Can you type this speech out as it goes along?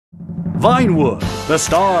Vinewood, the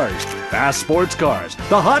stars, fast sports cars,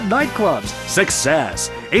 the hot nightclubs,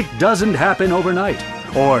 success. It doesn't happen overnight.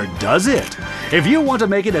 Or does it? If you want to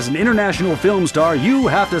make it as an international film star, you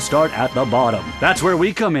have to start at the bottom. That's where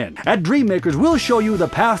we come in. At Dreammakers, we'll show you the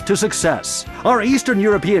path to success. Our Eastern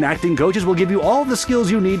European acting coaches will give you all the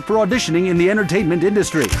skills you need for auditioning in the entertainment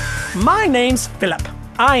industry. My name's Philip.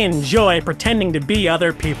 I enjoy pretending to be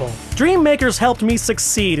other people. Dreammakers helped me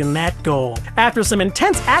succeed in that goal. After some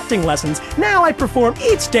intense acting lessons, now I perform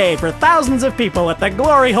each day for thousands of people at the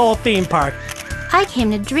Glory Hole theme park. I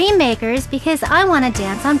came to Dreammakers because I want to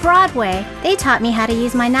dance on Broadway. They taught me how to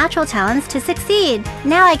use my natural talents to succeed.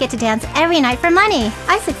 Now I get to dance every night for money.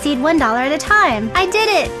 I succeed $1 at a time. I did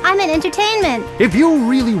it! I'm in entertainment. If you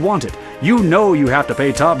really want it, you know you have to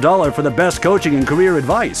pay top dollar for the best coaching and career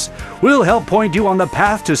advice. We'll help point you on the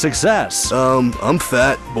path to success. I'm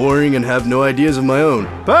fat, boring, and have no ideas of my own.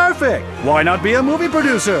 Perfect! Why not be a movie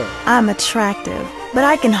producer? I'm attractive, but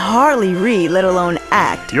I can hardly read, let alone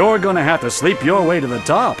act. You're gonna have to sleep your way to the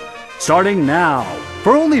top. Starting now.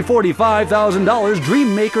 For only $45,000,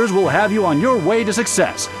 Dreammakers will have you on your way to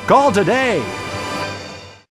success. Call today.